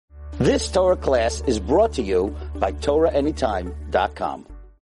This Torah class is brought to you by TorahAnytime.com.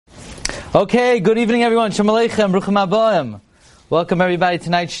 Okay, good evening everyone. Shalom Aleichem, Bruchim Habayim. Welcome everybody to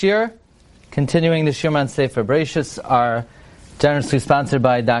tonight's Shir. Continuing the Shir on Sefer Bereshis, are generously sponsored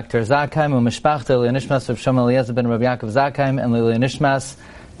by Dr. Zakheim, Umishpachta, Lilya Nishmas, Rav Shlomo Eliezer ben Rabbi Yaakov Zakheim, and Lilya Nishmas,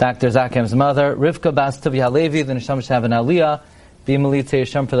 Dr. Zakheim's mother, Rivka Bas Tuvia Halevi, the Nisham Shav and Aliyah, B'Melitza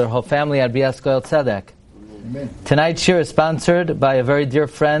Yishem for their whole family at B'Yas Goel Tzedek. Tonight's Shir is sponsored by a very dear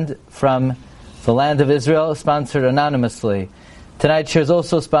friend from the land of Israel, sponsored anonymously. Tonight's Shir is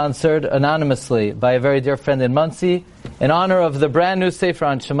also sponsored anonymously by a very dear friend in Monsey, in honor of the brand new Sefer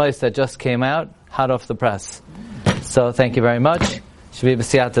on Shemos that just came out, hot off the press. So thank you very much. Should be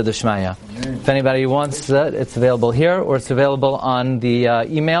b'siyata d'shmaya. If anybody wants that, it's available here, or it's available on the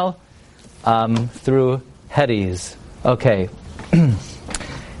email through Hetties. Okay,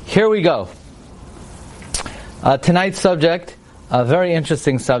 here we go. Tonight's subject, a very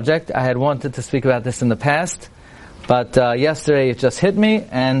interesting subject. I had wanted to speak about this in the past, but yesterday it just hit me,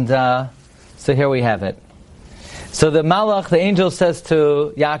 and so here we have it. So the Malach, the angel, says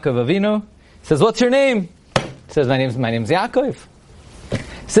to Yaakov Avinu, he says, "What's your name?" He says, my name's Yaakov. He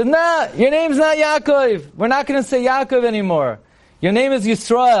said, "Nah, your name's not Yaakov. We're not going to say Yaakov anymore. Your name is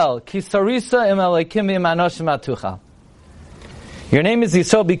Yisrael. Ki sarisa im elokim v'anoshim atucha." Your name is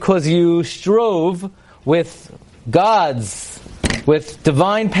Yisrael because you strove with gods, with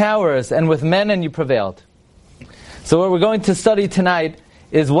divine powers, and with men, and you prevailed. So what we're going to study tonight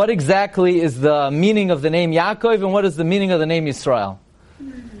is what exactly is the meaning of the name Yaakov, and what is the meaning of the name Yisrael.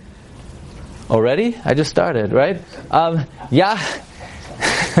 Already? I just started, right?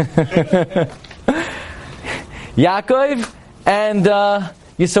 Yaakov and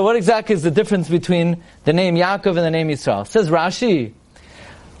Yisrael. What exactly is the difference between the name Yaakov and the name Yisrael? Says Rashi,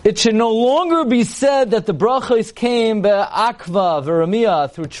 it should no longer be said that the brachos came be'akva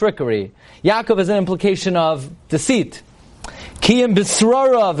v'ramiyah, through trickery. Yaakov is an implication of deceit. Kiyim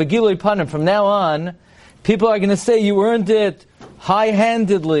b'srara v'gilui panim. From now on, people are going to say you earned it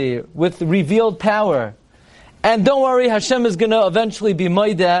high-handedly, with revealed power. And don't worry, Hashem is going to eventually be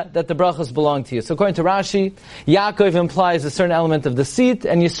moidah that the brachos belong to you. So according to Rashi, Yaakov implies a certain element of deceit,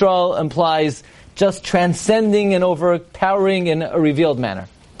 and Yisrael implies just transcending and overpowering in a revealed manner.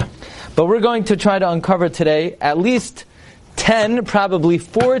 But we're going to try to uncover today at least 10, probably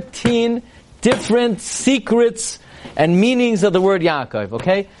 14 different secrets and meanings of the word Yaakov,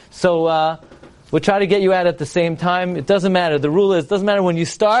 okay? So we'll try to get you out at the same time. It doesn't matter. The rule is, it doesn't matter when you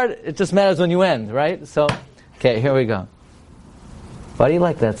start, it just matters when you end, right? So, okay, here we go. Why do you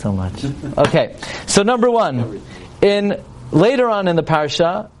like that so much? Okay, so number one, later on in the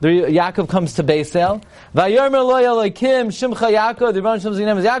parsha, Yaakov comes to Beisel. Vayomer lo Elokim Shimcha Yaakov. The Rebbeinu Shalom's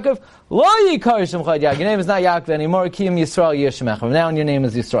name is Yaakov. Lo Yikar Shimcha Yaakov. Your name is not Yaakov anymore. Kiyim Yisrael Yishmecha. From now on, your name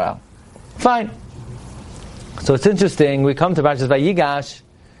is Yisrael. Fine. So it's interesting. We come to Parshas Vayigash,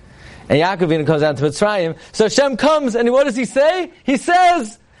 and Yaakov comes down to Mitzrayim. So Hashem comes, and what does he say? He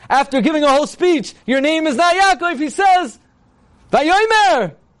says, after giving a whole speech, your name is not Yaakov. He says,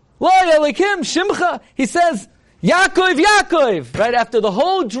 Vayomer lo Elokim Shimcha. He says, Yaakov, right after the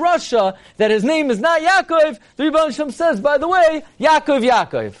whole drasha that his name is not Yaakov, the Rebbeinu Shalom says, by the way,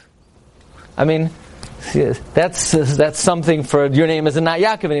 Yaakov. I mean, that's something for your name is not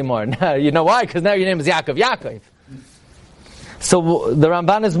Yaakov anymore. You know why? Because now your name is Yaakov. So the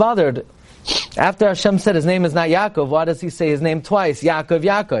Ramban is bothered. After Hashem said his name is not Yaakov, why does he say his name twice?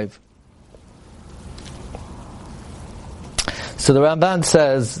 Yaakov. So the Ramban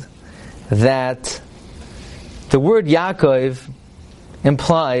says that the word Yaakov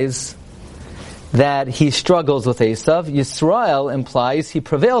implies that he struggles with Esav. Yisrael implies he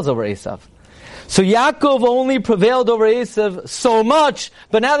prevails over Esav. So Yaakov only prevailed over Esav so much,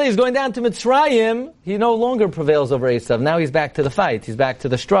 but now that he's going down to Mitzrayim, he no longer prevails over Esav. Now he's back to the fight. He's back to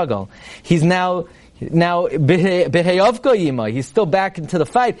the struggle. He's now Beheyavka Yima. He's still back into the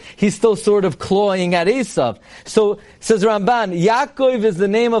fight. He's still sort of clawing at Esav. So, says Ramban, Yaakov is the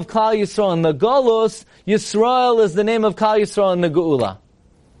name of Klal Yisrael in the Golos. Yisrael is the name of Klal Yisrael in the Geula.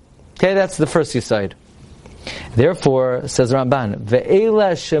 Okay, that's the first Yisayid. Therefore, says Ramban,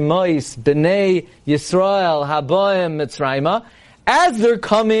 Ve'ela Shemois B'nei Yisrael Haboim Mitzrayma. As they're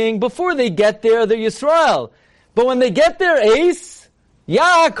coming, before they get there, they're Yisrael. But when they get there, Ace,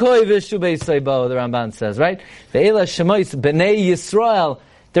 Yaakov V'shubei Seibo, the Ramban says, right? Ve'ela Shemois B'nei Yisrael.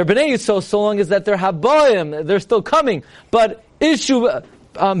 They're B'nei Yisrael so long as that they're Haboim, they're still coming. But Ishu,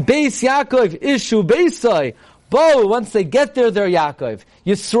 Beis Yaakov, Ishu Beisai. Bo, once they get there, they're Yaakov.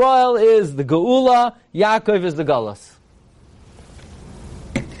 Yisrael is the Geula, Yaakov is the Galus.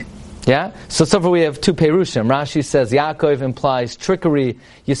 Yeah? So far we have two Perushim. Rashi says Yaakov implies trickery,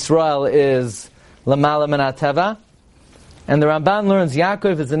 Yisrael is Lamala min HaTeva. And the Ramban learns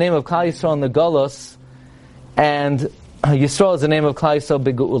Yaakov is the name of Klal Yisrael in the Golos, and Yisrael is the name of Klal Yisrael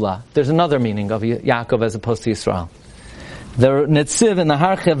B'Geula. There's another meaning of Yaakov as opposed to Yisrael. The Netziv in the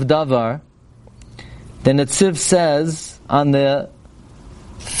Harchev Davar, the Netziv says on the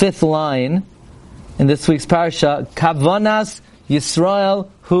 5th line in this week's parasha, Kavanas Yisrael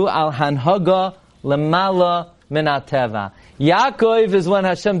hu al hanhaga lemala min HaTeva. Yaakov is when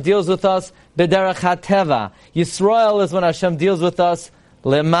Hashem deals with us b'derech HaTeva. Yisrael is when Hashem deals with us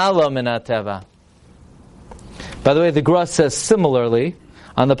lemala min HaTeva. By the way, the Gra says similarly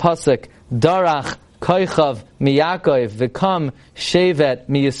on the pasuk Darach Koichav mi Yaakov v'kam shevet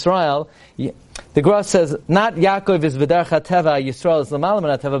mi Yisrael. The Gra says not Yaakov is b'derech HaTeva, Yisrael is lemala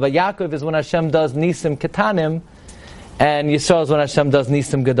min HaTeva, but Yaakov is when Hashem does nisim ketanim, and Yisrael is when Hashem does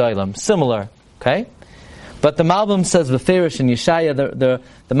nisim gedolim. Similar, okay? But the Malbim says, Beferish and Yeshaya, the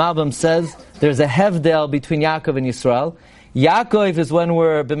Malbim says, there's a hevdel between Yaakov and Yisrael. Yaakov is when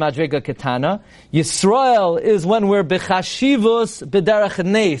we're b'madrega ketana. Yisrael is when we're b'chashivus b'derech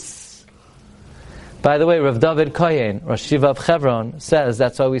nes. By the way, Rav David Kohen, Rosh Yeshiva of Chevron, says,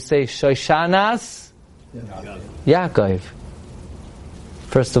 that's why we say, Shoshanas Yaakov.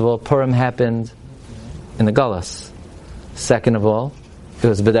 First of all, Purim happened in the Galus. Second of all, it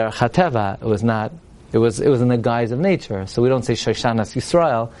was b'derech HaTeva. It was not. It was in the guise of nature. So we don't say Shoshanas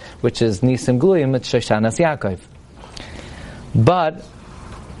Yisrael, which is Nisim Gluyim, it's Shoshanas Yaakov. But,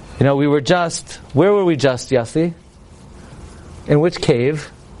 we were just, where were we just, Yossi? In which cave?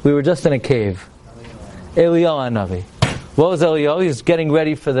 We were just in a cave. Eliyahu Hanavi. What was Eliyahu? He was getting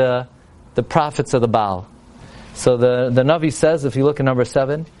ready for the prophets of the Baal. So the Navi says, if you look at number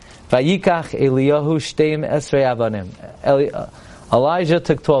 7, Vayikach Eliyahu Shteim Esrei Avanim. Elijah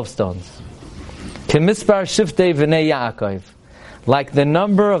took 12 stones. Kemispar Shiftei V'nei Yaakov, like the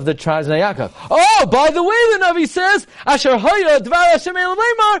number of the tribes of Yaakov. Oh, by the way, the Navi says, Asher Hoya Dvar Hashem El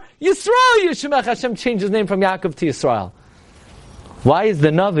Leimar Yisrael Yishmech. Hashem changed his name from Yaakov to Yisrael. Why is the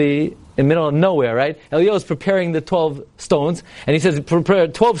Navi in the middle of nowhere, right? Eliyahu is preparing the 12 stones, and he says, prepare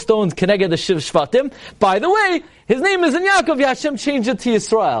 12 stones, Keneged the Shiv Shvatim. By the way, his name isn't Yaakov, Hashem changed it to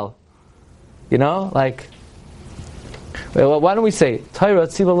Yisrael. Well, why don't we say Torah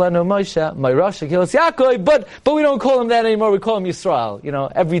Tziva Lenu Moshe, Ma'irasha Kilos Yaakov, but we don't call him that anymore. We call him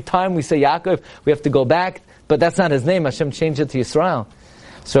Yisrael. Every time we say Yaakov, we have to go back, but that's not his name. Hashem changed it to Yisrael.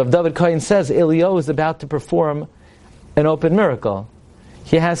 So Rav David Kohen says Eliyahu is about to perform an open miracle.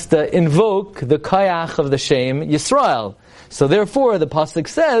 He has to invoke the Kayach of the Shem Yisrael. So therefore, the pasuk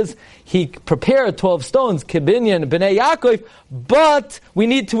says he prepared 12 stones, Kibinyan B'nei Yaakov, but we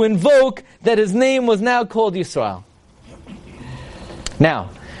need to invoke that his name was now called Yisrael.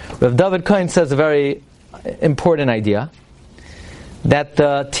 Now, Rav David Kohen says a very important idea, that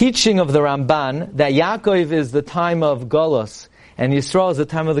the teaching of the Ramban, that Yaakov is the time of Golos, and Yisrael is the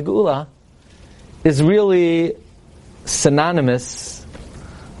time of the Geula, is really synonymous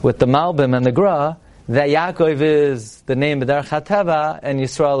with the Malbim and the Gra, that Yaakov is the name B'derech HaTeva, and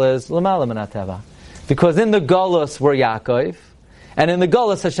Yisrael is L'mala min HaTeva. Because in the Golos we're Yaakov, and in the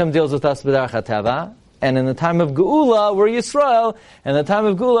Golos Hashem deals with us B'derech HaTeva, and in the time of Geula, we're Yisrael, and in the time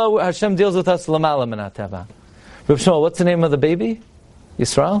of Geula, Hashem deals with us Lamala min HaTeva. Reb Shmuel, what's the name of the baby?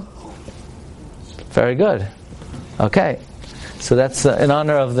 Yisrael? Very good. Okay. So that's in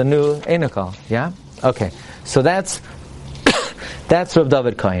honor of the new Einokal. Yeah? Okay. So that's Reb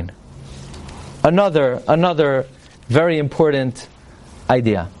David Kohen. Another very important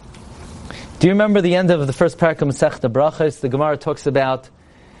idea. Do you remember the end of the first parak of Masechta Brachos? The Gemara talks about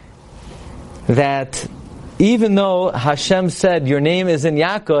that even though Hashem said your name is in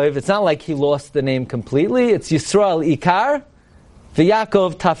Yaakov, it's not like he lost the name completely. It's Yisrael Ikar,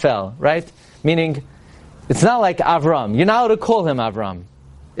 v'Yaakov Tafel, right? Meaning, it's not like Avram. You're not allowed to call him Avram.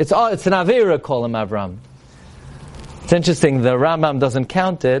 It's an Aveira to call him Avram. It's interesting, the Rambam doesn't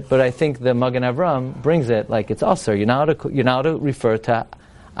count it, but I think the Magen Avram brings it like it's Asr. You're not allowed to refer to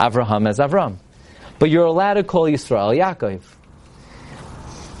Avraham as Avram. But you're allowed to call Yisrael Yaakov.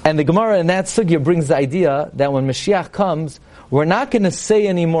 And the Gemara in that sugya brings the idea that when Mashiach comes, we're not going to say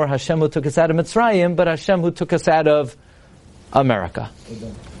anymore Hashem who took us out of Mitzrayim, but Hashem who took us out of America.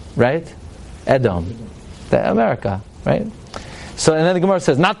 Edom. Right? Edom. America. Right? So, and then the Gemara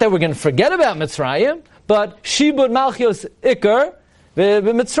says, not that we're going to forget about Mitzrayim, but Shibud Malchios Iker,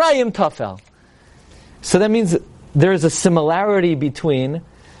 Mitzrayim Tafel. So that means there is a similarity between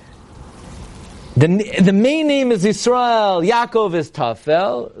The main name is Yisrael, Yaakov is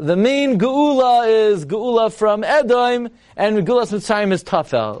Tafel. The main Geula is Geula from Edom, and Geulas Mitzrayim is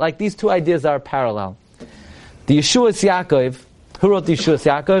Tafel. Like these two ideas are parallel. The Yeshuas Yaakov, who wrote the Yeshuas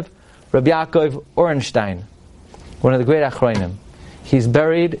Yaakov? Rabbi Yaakov Orenstein, one of the great Achronim. He's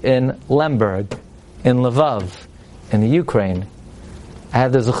buried in Lemberg, in Lvov, in the Ukraine. I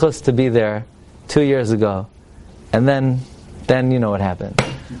had the zechus to be there 2 years ago, and then you know what happened.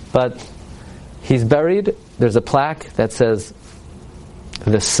 But he's buried. There's a plaque that says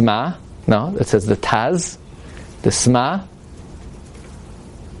the Sma. No, it says the Taz, the Sma,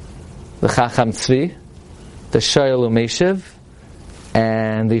 the Chacham Tzvi, the Shoyal Umeshiv,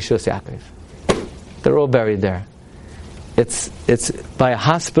 and the Yeshus Yaakov. They're all buried there. It's by a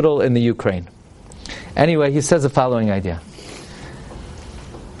hospital in the Ukraine. Anyway, he says the following idea.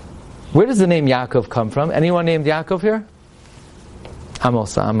 Where does the name Yaakov come from? Anyone named Yaakov here?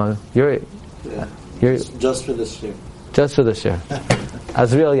 You're just for this year. Just for this year.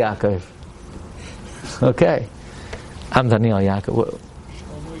 Azriel Yaakov. Okay. I'm Daniel Yaakov.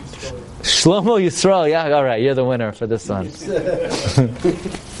 Shlomo Yisrael. Yeah, all right. You're the winner for this one.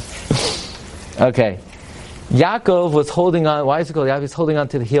 Okay. Yaakov was holding on. Why is it called Yaakov? He's holding on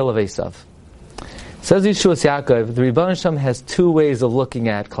to the heel of Esav. Says Yeshuas Yaakov, the Rebbeinu Shem has two ways of looking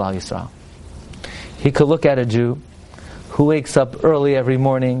at Klal Yisrael. He could look at a Jew who wakes up early every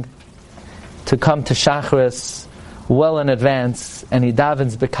morning to come to Shachris well in advance, and he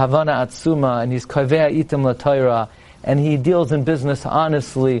davens bekavana atzuma, and he's kovea itim laTorah, and he deals in business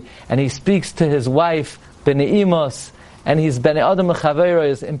honestly, and he speaks to his wife b'neimos, and he's ben adam l'chaveira,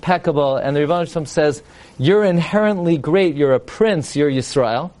 is impeccable, and the Rebbeinu Shem says, you're inherently great, you're a prince, you're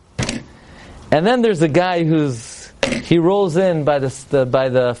Yisrael. And then there's a guy he rolls in by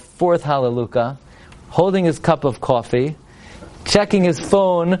the fourth Hallelujah, holding his cup of coffee, checking his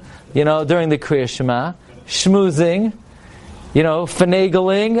phone, during the Kriya Shema, schmoozing,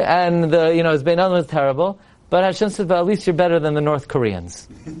 finagling, and his Bein Adam is terrible. But Hashem says, but at least you're better than the North Koreans.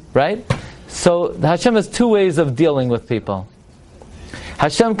 Right? So Hashem has two ways of dealing with people.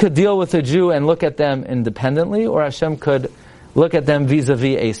 Hashem could deal with a Jew and look at them independently, or Hashem could look at them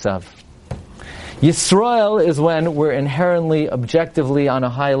vis-a-vis Esav. Yisrael is when we're inherently, objectively on a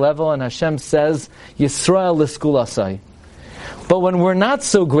high level, and Hashem says, Yisrael l'skulasai. But when we're not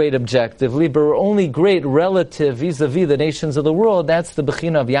so great objectively, but we're only great relative vis-a-vis the nations of the world, that's the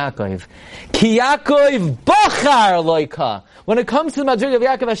Bechina of Yaakov. Ki Yaakov bachar loika. When it comes to the Madrig of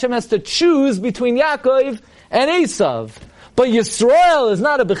Yaakov, Hashem has to choose between Yaakov and Esav. But Yisrael is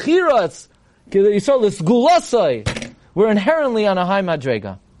not a Bechira, it's Yisrael is Gulasai. We're inherently on a high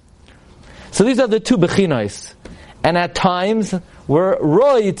Madrega. So these are the two Bechinos. And at times, we're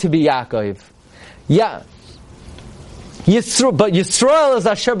Roy to be Yaakov. Yeah. But Yisrael is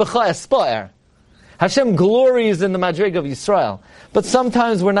Asher B'cha Espoer. Hashem glories in the Madrig of Yisrael. But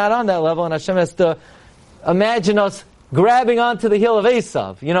sometimes we're not on that level, and Hashem has to imagine us grabbing onto the heel of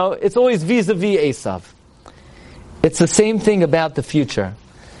Esav. It's always vis-a-vis Esav. It's the same thing about the future.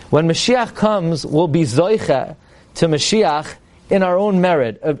 When Mashiach comes, we'll be Zoicha to Mashiach in our own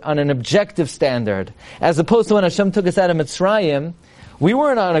merit, on an objective standard. As opposed to when Hashem took us out of Mitzrayim, we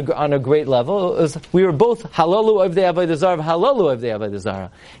weren't on a great level. We were both halalu of the avodah zara, halalu of the avodah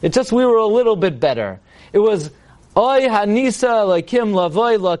zara. It's just we were a little bit better. It was oy hanisa lakim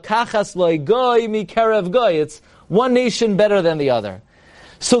lavoy lakachas loigoy mikarev goy. It's one nation better than the other.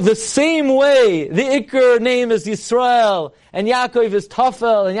 So the same way, the Iker name is Yisrael, and Yaakov is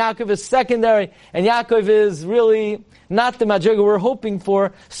Tafel, and Yaakov is secondary, and Yaakov is really not the Madriga we're hoping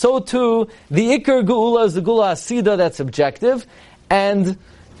for, so too, the Iker Geula is the Geula Asida, that's objective, and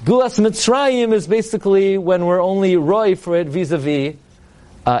Gulas Mitzrayim is basically when we're only Roy for it vis-a-vis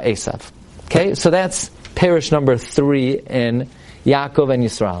Esav. Okay, so that's parish number 3 in Yaakov and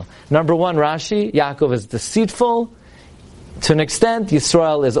Yisrael. Number 1, Rashi, Yaakov is deceitful. To an extent,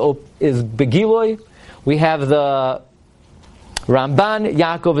 Yisrael is Begiloy. We have the Ramban,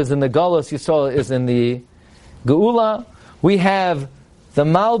 Yaakov is in the Golos, Yisrael is in the Geula. We have the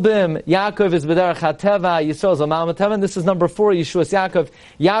Malbim, Yaakov is B'derech HaTeva, Yisrael is a Malbim HaTeva, and this is number 4, Yeshuas Yaakov.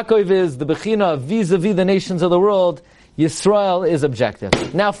 Yaakov is the Bechina vis-a-vis the nations of the world. Yisrael is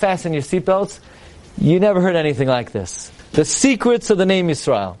objective. Now fasten your seatbelts. You never heard anything like this. The secrets of the name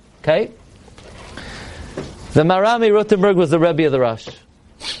Yisrael. Okay? The Marami Rothenberg was the Rebbe of the Rosh.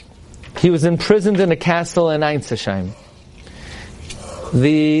 He was imprisoned in a castle in Einsesheim.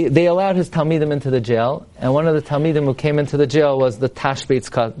 They allowed his Talmidim into the jail, and one of the Talmidim who came into the jail was the Tashbates.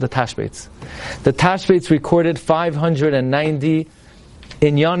 The Tashbates recorded 590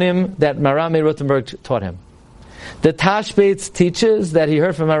 inyanim that Marami Rothenberg taught him. The Tashbetz teaches that he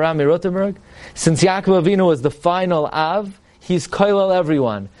heard from Arami Rotenberg, since Yaakov Avinu was the final Av, he's koilel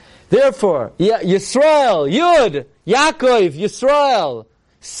everyone. Therefore, Yisrael, Yud, Yaakov, Yisrael,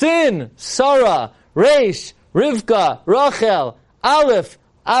 Sin, Sarah, Reish, Rivka, Rachel, Aleph,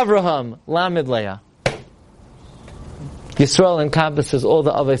 Avraham, Lamed, Leah. Yisrael encompasses all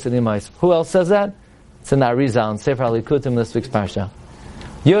the Avos and Imais. Who else says that? It's in the Arizal, in Sefer HaLikutim, this week's Parsha.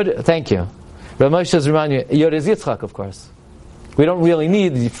 Yud, thank you. Rav Moshe's remind you, Yud is Yitzchak, of course. We don't really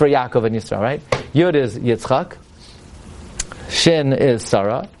need for Yaakov and Yisrael, right? Yud is Yitzchak. Shin is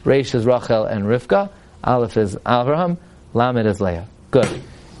Sarah. Reish is Rachel and Rivka. Aleph is Avraham. Lamed is Leah. Good.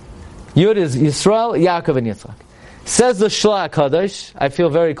 Yud is Yisrael, Yaakov, and Yitzchak. Says the Shla HaKadosh. I feel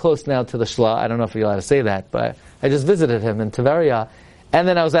very close now to the Shla. I don't know if you're allowed to say that, but I just visited him in Tiberia, and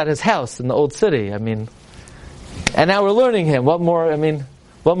then I was at his house in the old city. And now we're learning him. What more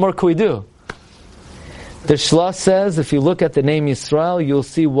can we do? The Shla says, if you look at the name Yisrael, you'll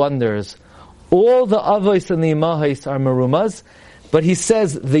see wonders. All the Avos and the Imahos are Merumaz, but he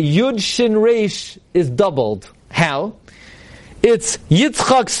says the Yud Shin Reish is doubled. How? It's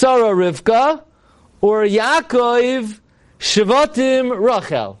Yitzchak Sarah Rivka, or Yaakov Shvatim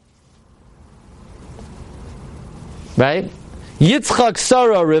Rachel. Right? Yitzchak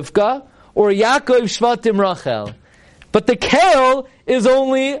Sarah Rivka, or Yaakov Shvatim Rachel. But the Kel is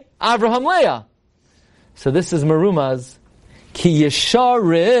only Avraham Leah. So this is Merumaz. Ki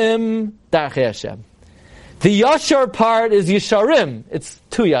Yesharim Darchei Hashem. The Yashar part is Yesharim. It's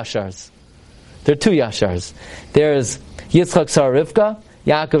two Yashars. There are two Yashars. There's Yitzchak Sarah Rivka,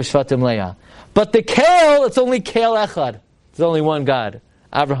 Yaakov Shvatim Leah. But the Kel, it's only Kel Echad. There's only one God,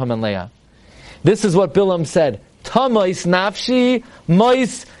 Avraham and Leah. This is what Bilam said. Tamois Nafshi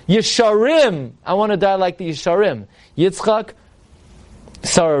Mois Yesharim. I want to die like the Yesharim. Yitzchak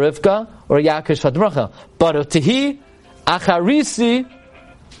Sarah Rivka, or Yaakov Shvatim Rachel. But Otihi Acharisi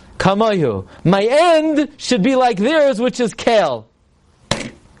Kamayu. My end should be like theirs, which is Kel.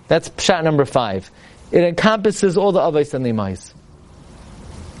 That's pshat number 5. It encompasses all the Avos and the Imais.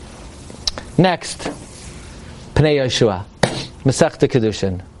 Next, Pnei Yeshua, Masechta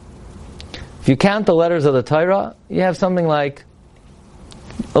Kedushin. If you count the letters of the Torah, you have something like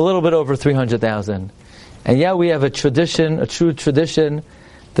a little bit over 300,000. And yeah, we have a tradition, a true tradition.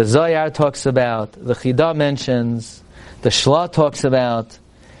 The Zohar talks about, the Chidah mentions, the Shla talks about,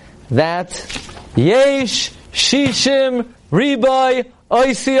 that Yesh Shishim Ribai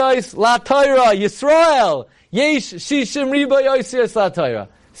Oisios La Torah Yisrael. Yesh Shishim Ribai Oisios La Torah.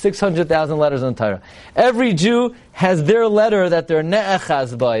 600,000 letters in the Torah. Every Jew has their letter that they're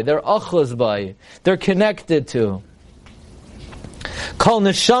ne'echaz by, they're achuz by, they're connected to. Kol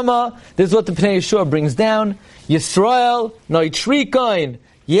neshama, this is what the Pnei Yeshua brings down. Yisrael, noitrikain,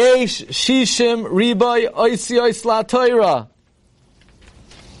 yesh shishim ribai oisios la Torah.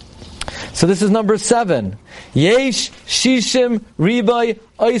 So this is number 7. Yesh shishim ribai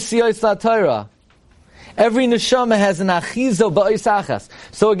oisios la Torah. Every neshama has an achizo ba'isachas.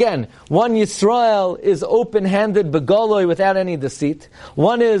 So again, one Yisrael is open-handed begoloi without any deceit.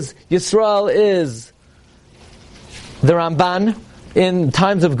 One is, Yisrael is the Ramban in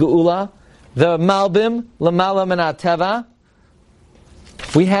times of Geula, the Malbim, Lamala Menat Teva.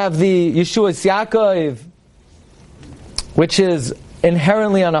 We have the Yeshua's Yaakov, which is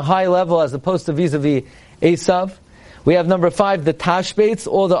inherently on a high level as opposed to vis-a-vis Esav. We have number 5, the Tashbetz,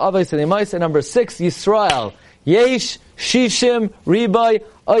 all the Avos and Imais, and number 6, Yisrael. Yesh, Shishim, Ribai,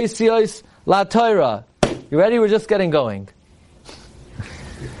 Oisios, La Torah. You ready? We're just getting going.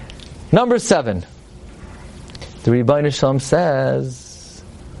 Number 7. The Rebbeinu Shalom says,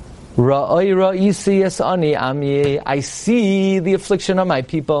 Ra'oi ra'isi es ani ami. I see the affliction of my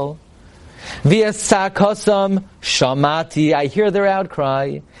people. V'yesakosam shamati. I hear their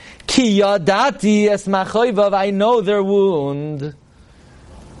outcry. Ki yadati es machoivav. I know their wound.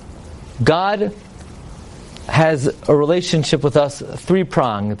 God has a relationship with us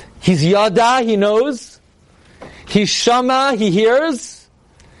 3-pronged. He's yada, he knows. He's shama, he hears.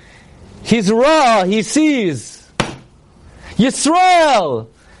 He's ra, he sees. Yisrael,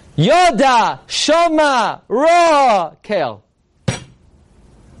 yada, shama, ra, kel.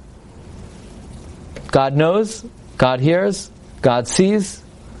 God knows, God hears, God sees,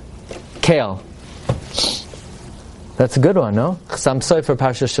 kel. That's a good one, no? Chasam Sofer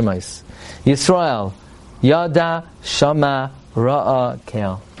Parsha Shemais. Yisrael, yada, shama, ra'a,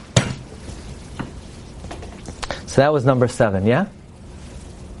 kel. So that was number 7, yeah?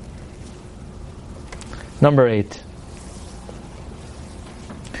 Number 8.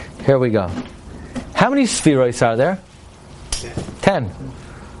 Here we go. How many spheroids are there? 10.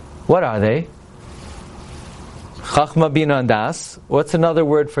 What are they? Chachma, Bina, and Das. What's another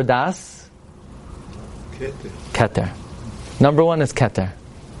word for Das? Keter. Keter. Number one is Keter.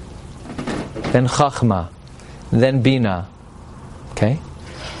 Then Chachma. Then Bina. Okay?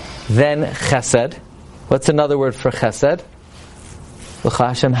 Then Chesed. What's another word for Chesed?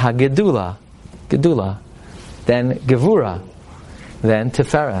 L'chashem HaGedula. Gedula. Then Gevura. Then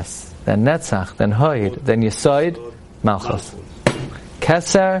Tiferes. Then Netzach. Then Hoid. Then Yesoid. Malchus.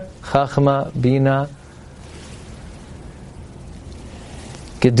 Keser, Chachma, Bina,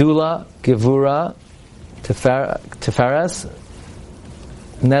 Gedula, Gevura, Tiferes,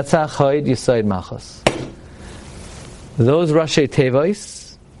 Netzach, Hoid, Yesoid, Malchus. Those Rashi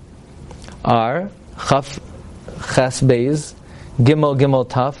Tevois are Chaf, Ches, Beis, Gimel, Gimel,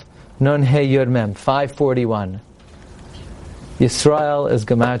 Taf, Nun, He, Yud, Mem, 541. Yisrael is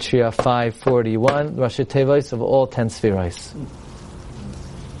Gematria 541, Rashi Tevois of all 10 Spherois.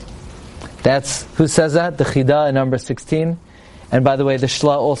 That's, who says that? The Chida in number 16. And by the way, the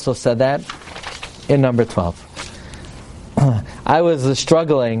Shla also said that in number 12. I was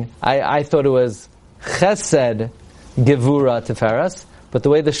struggling. I thought it was Chesed Gevura Tiferes, but the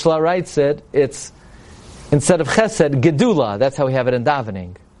way the Shla writes it, it's instead of Chesed, Gedula. That's how we have it in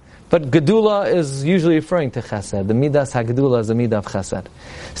davening. But Gedula is usually referring to Chesed. The Midas HaGedula is the Midah of Chesed.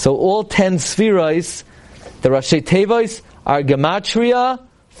 So all 10 Spherois, the Rashi Tevois, are Gematria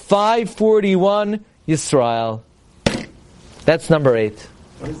 541 Yisrael. That's number 8.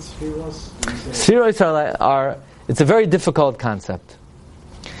 What is Spheros? Spherois are, it's a very difficult concept.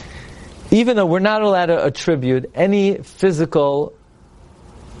 Even though we're not allowed to attribute any physical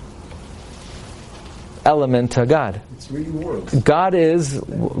element to God. It's really worlds. God is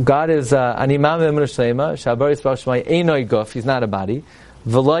Animam Emr Shlema, Shabaris Bashmai Einoi Guf, he's not a body.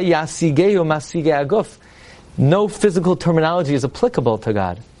 V'lo Yasigeu Masigei Aguf. No physical terminology is applicable to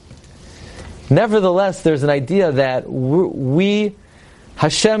God. Nevertheless, there's an idea that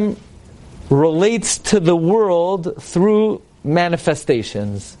Hashem relates to the world through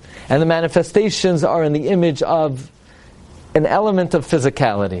manifestations. And the manifestations are in the image of an element of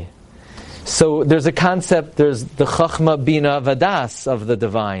physicality. So there's a concept, there's the Chachma, Bina, Vadas of the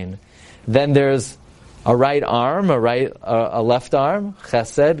divine. Then there's a right arm, a left arm,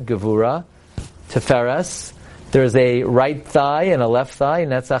 Chesed, Gevura, Tiferes. There's a right thigh and a left thigh,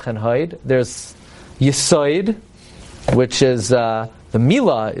 Netzach and Hoid. There's Yesoid, which is, the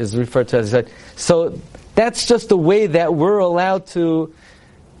Milah is referred to as Yesoid. So that's just the way that we're allowed to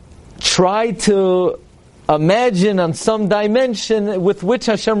try to imagine on some dimension with which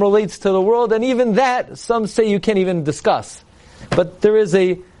Hashem relates to the world, and even that, some say you can't even discuss. But there is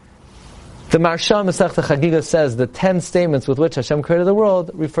the Maharsha Masechta Chagiga says the 10 statements with which Hashem created the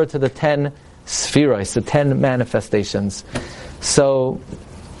world refer to the 10 Spherois, the 10 manifestations. So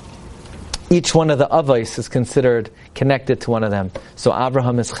each one of the Avos is considered connected to one of them. So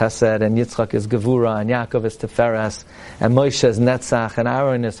Abraham is Chesed, and Yitzchak is Gevura, and Yaakov is Tiferes, and Moshe is Netzach, and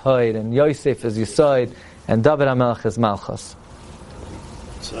Aaron is Hoid, and Yosef is Yesoid, and David HaMelech is Malchus.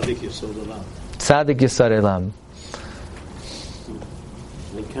 Tzadik Yesod Olam. Tzadik Yesod Olam.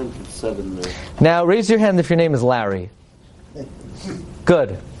 They counted 7 there. Now raise your hand if your name is Larry.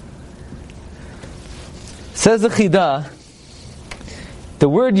 Good. Says the Chida, the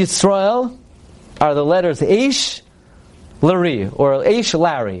word Yisrael are the letters Eish, Lari, or Eish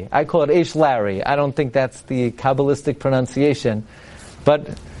Larry. I call it Eish Larry. I don't think that's the Kabbalistic pronunciation,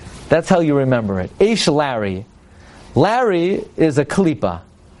 but that's how you remember it. Eish Larry. Larry is a klipa.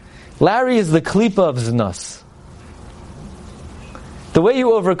 Larry is the klipa of Znus. The way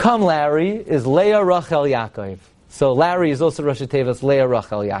you overcome Larry is Leah, Rachel, Yaakov. So Larry is also Rosh Tevis, Leah,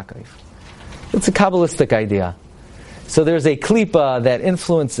 Rachel, Yaakov. It's a Kabbalistic idea. So there's a klipa that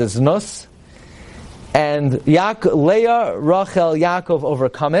influences Nus, and Leah, Rachel, Yaakov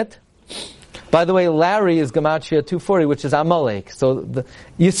overcome it. By the way, Larry is Gematria 240, which is Amalek. So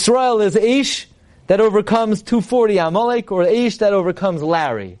Yisrael is Eish that overcomes 240 Amalek, or Eish that overcomes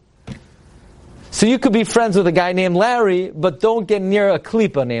Larry. So you could be friends with a guy named Larry, but don't get near a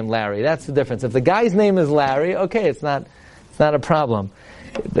klipa named Larry. That's the difference. If the guy's name is Larry, okay, it's not a problem.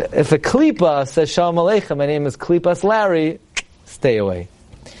 If a klipa says Shalom Aleichem, my name is Klipas Larry, stay away.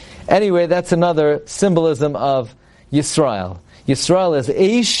 Anyway, that's another symbolism of Yisrael. Yisrael is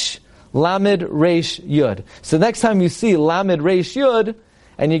Eish, Lamed, Reish, Yud. So next time you see Lamed, Reish, Yud,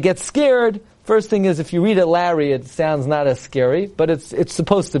 and you get scared, first thing is if you read it Larry, it sounds not as scary, but it's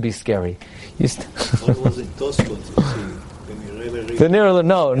supposed to be scary. What was it Tosfot?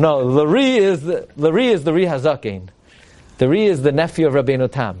 No. Lari is the Ri Hazaken. The Ri is the nephew of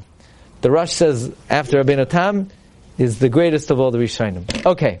Rabbeinu Tam. The Rosh says after Rabbeinu Tam is the greatest of all the Rishonim.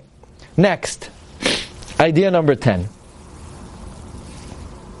 Okay, next. Idea number 10.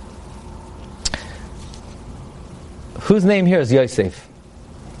 Whose name here is Yosef?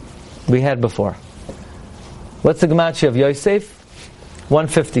 We had before. What's the gematria of Yosef?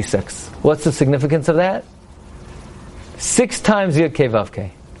 156. What's the significance of that? 6 times Yud Kei Vav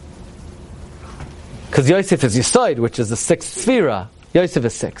Kei. Because Yosef is Yesod, which is the 6th Sphira. Yosef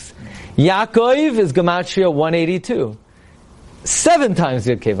is 6. Yaakov is gematria 182. 7 times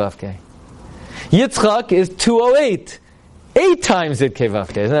Yud Kei Vav Kei. Yitzchak is 208. 8 times Yud Kei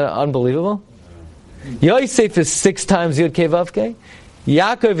Vav Kei. Isn't that unbelievable? Yosef is 6 times Yud Kei Vav Kei.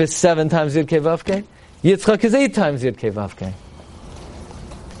 Yaakov is 7 times Yud Kei Vav Kei. Yitzchak is 8 times Yud Kei Vav Kei.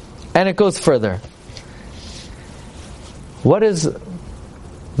 And it goes further. What is the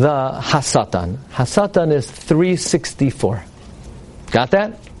Hasatan? Hasatan is 364. Got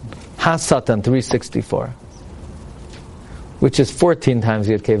that? Hasatan 364. Which is 14 times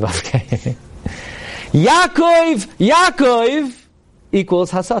Yud Kei Vav Kei. Yaakov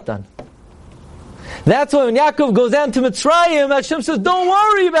equals Hasatan. That's why when Yaakov goes down to Mitzrayim, Hashem says, don't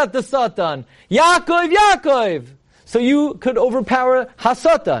worry about the Satan. Yaakov. So you could overpower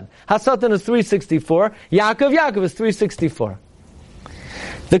Hasatan. Hasatan is 364. Yaakov is 364.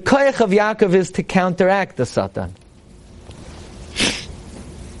 The koyach of Yaakov is to counteract the Satan.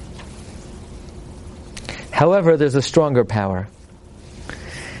 However, there's a stronger power.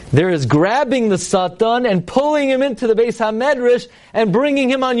 There is grabbing the Satan and pulling him into the Beis HaMedrash and bringing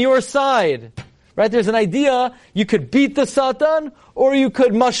him on your side. Right? There's an idea, you could beat the Satan, or you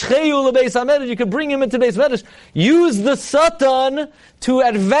could mashcheyu lebeis HaMedrash, you could bring him into Beis HaMedrash. Use the Satan to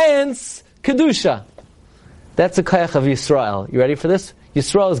advance Kedusha. That's the koyach of Yisrael. You ready for this?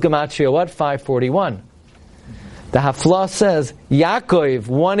 Yisrael is gematria what? 541. The Haflah says, Yaakov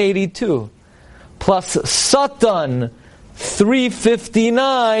 182, plus Satan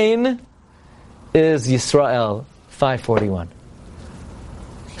 359 is Yisrael 541.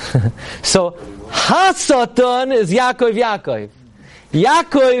 So Hasatan is Yaakov.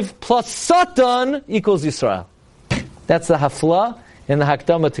 Yaakov plus Satan equals Yisrael. That's the Haflah in the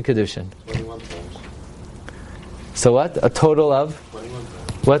Hakdama to Kedushin. 21 times. So what? A total of? 21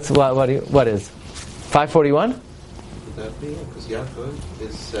 times. What is? 541? Would that be? Because Yaakov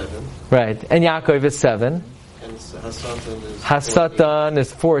is 7. Right. And Yaakov is 7. And Hasatan is Hasatan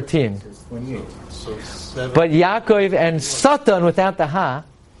is 14. So 7. But Yaakov and Satan without the Ha.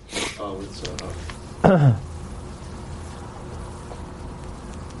 Oh, it's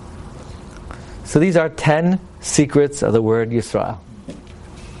So these are 10 secrets of the word Yisrael.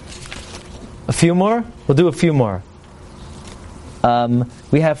 A few more? We'll do a few more.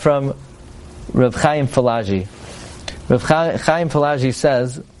 We have from Rav Chaim Falaji. Rav Chaim Falaji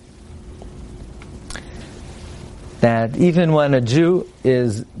says that even when a Jew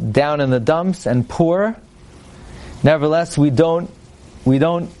is down in the dumps and poor, nevertheless we're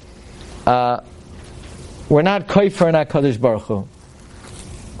not koifer in HaKadosh Baruch Hu.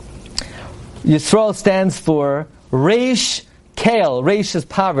 Yisrael stands for Reish Kale. Reish is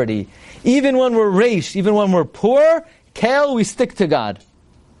poverty. Even when we're Reish, even when we're poor, Kale, we stick to God.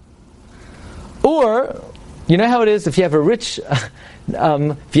 Or, you know how it is if you have a rich,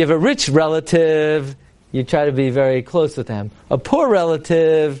 relative, you try to be very close with them. A poor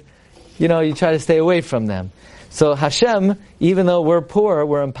relative, you try to stay away from them. So Hashem, even though we're poor,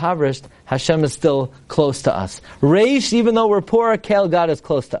 we're impoverished, Hashem is still close to us. Reish, even though we're poor, Kale, God is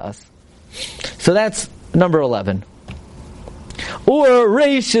close to us. So that's number 11. Or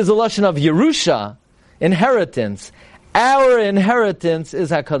Reish is a lashon of Yerusha, inheritance. Our inheritance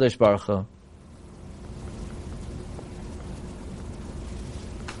is HaKadosh Baruch Hu.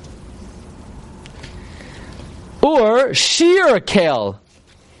 Or Shir Kale.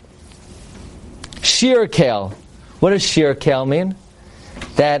 Shir Kale. What does Shir Kale mean?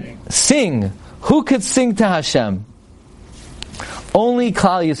 That sing. Who could sing to Hashem? Only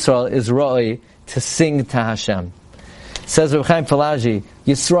Klal Yisrael is roi to sing to Hashem. Says Reb Chaim Falaji,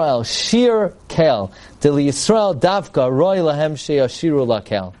 Yisrael, Shir Kale. Del Yisrael davka roi lahem sheyashiru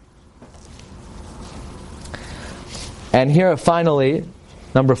lakel. And here finally,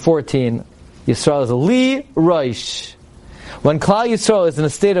 number 14, Yisrael is a li roish. When Klal Yisrael is in a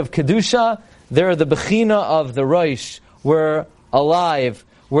state of Kedusha, they're the bechina of the roish. We're alive.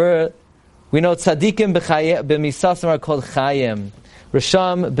 We know tzaddikim b'misasam are called chayim.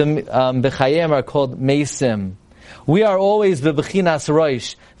 Risham b'chayim are called mesim. We are always bebechinas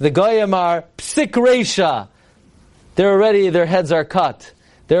roish. The goyim are psik reisha. Their heads are cut.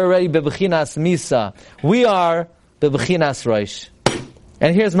 They're already bebechinas misa. We are bebechinas roish.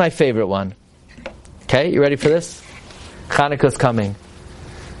 And here's my favorite one. Okay, you ready for this? Chanukah's coming.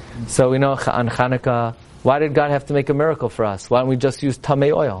 So we know on Chanukah Why did God have to make a miracle for us? Why don't we just use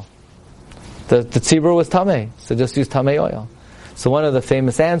tamei oil? The tzibur was tamei, so just use tamei oil. So one of the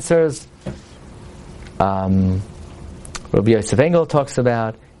famous answers, Rabbi Yosef Engel talks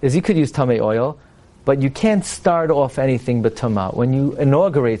about, is you could use tamei oil, but you can't start off anything but tama. When you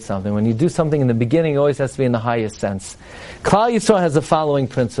inaugurate something, when you do something in the beginning, it always has to be in the highest sense. Klal Yisrael has the following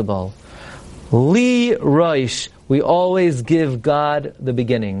principle. Li Roish, we always give God the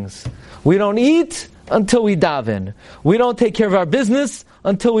beginnings. We don't eat until we daven. We don't take care of our business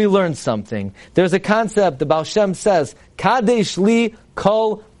until we learn something. There's a concept, the Baal Shem says, Kadesh li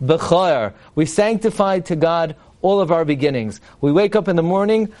kol b'chor. We sanctify to God all of our beginnings. We wake up in the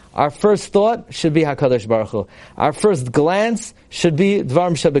morning, our first thought should be HaKadosh Baruch Hu. Our first glance should be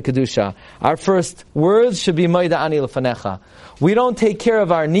Dvarim Shebekadusha. Our first words should be Moida Ani Lefanecha. We don't take care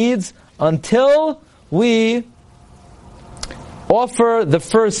of our needs until we offer the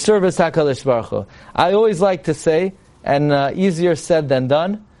first service HaKadosh Baruch Hu. I always like to say, and easier said than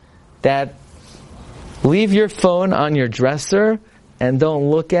done, that leave your phone on your dresser and don't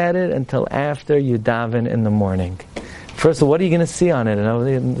look at it until after you daven in the morning. First of all, what are you going to see on it?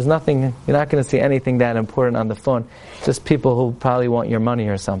 There's nothing, you're not going to see anything that important on the phone. Just people who probably want your money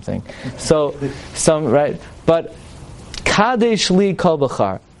or something. So, right? But, Kadesh li kol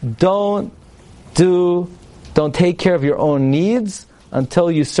b'char. Don't take care of your own needs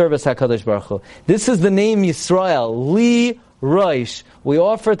until you service HaKadosh Baruch Hu. This is the name Yisrael, Li Roish. We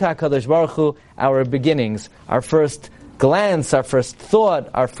offer to HaKadosh Baruch Hu our beginnings, our first glance, our first thought,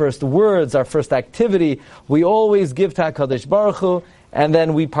 our first words, our first activity. We always give to HaKadosh Baruch Hu, and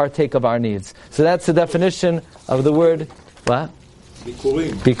then we partake of our needs. So that's the definition of the word, what?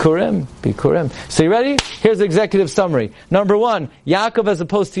 Bikurim. So you ready? Here's the executive summary. Number one, Yaakov as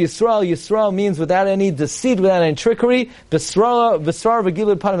opposed to Yisrael. Yisrael means without any deceit, without any trickery. B'srar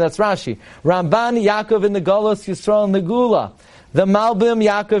v'gilud panim. That's Rashi. Ramban, Yaakov in the Golos, Yisrael in the Gula. The Malbim,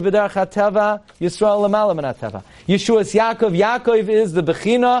 Yaakov v'derech hateva, Yisrael l'malam min hateva. Yeshua's Yaakov is the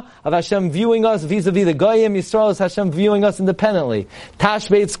Bechina of Hashem viewing us vis-a-vis the Goyim. Yisrael is Hashem viewing us independently.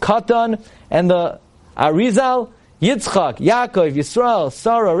 Tashbeit's Katan and the Arizal, Yitzchak, Yaakov, Yisrael,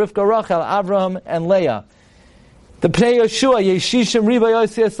 Sarah, Rivka, Rachel, Avraham, and Leah. The Pnei Yeshua, Yeshishim, Riba,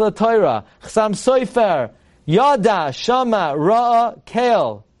 Yosef, LaTorah, Chsam Soifer, Yada, Shama, Ra'a,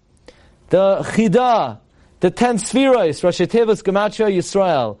 Kael. The Chida, the 10 Sfiros, Rosh Tevos, Gematria,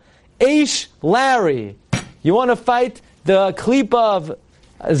 Yisrael. Eish, Larry. You want to fight the Klipa of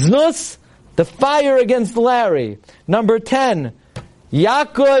Znus? The fire against Larry. Number 10,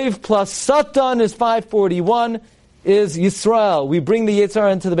 Yaakov plus Satan is 541. Is Yisrael. We bring the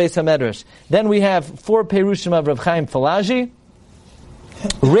Yetzirah into the Beis HaMedrash. Then we have 4 Perushim of Rav Chaim Falaji.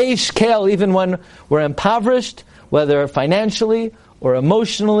 Reish Kel, even when we're impoverished, whether financially or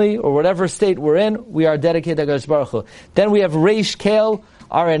emotionally or whatever state we're in, we are dedicated to HaKadosh Baruch Hu. Then we have Reish Kel,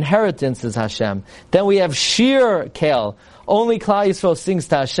 our inheritance is Hashem. Then we have Shir Kel, only Klal Yisrael sings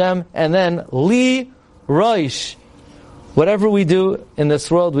to Hashem. And then Li Roish, whatever we do in this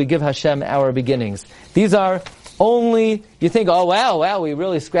world, we give Hashem our beginnings. These are only, you think, oh wow, we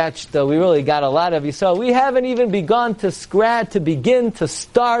really scratched, we really got a lot of Yisrael. We haven't even begun to begin to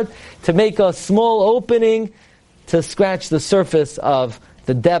start, to make a small opening, to scratch the surface of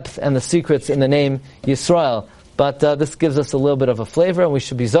the depth and the secrets in the name Yisrael. But this gives us a little bit of a flavor, and we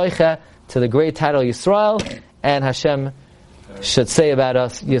should be zoicha to the great title Yisrael, and Hashem should say about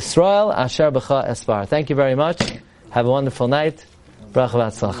us, Yisrael Asher B'cha Esbar. Thank you very much. Have a wonderful night. Bracha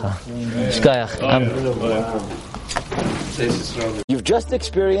v'atzlacha. Shkayach. You've just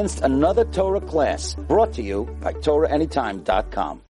experienced another Torah class brought to you by TorahAnytime.com.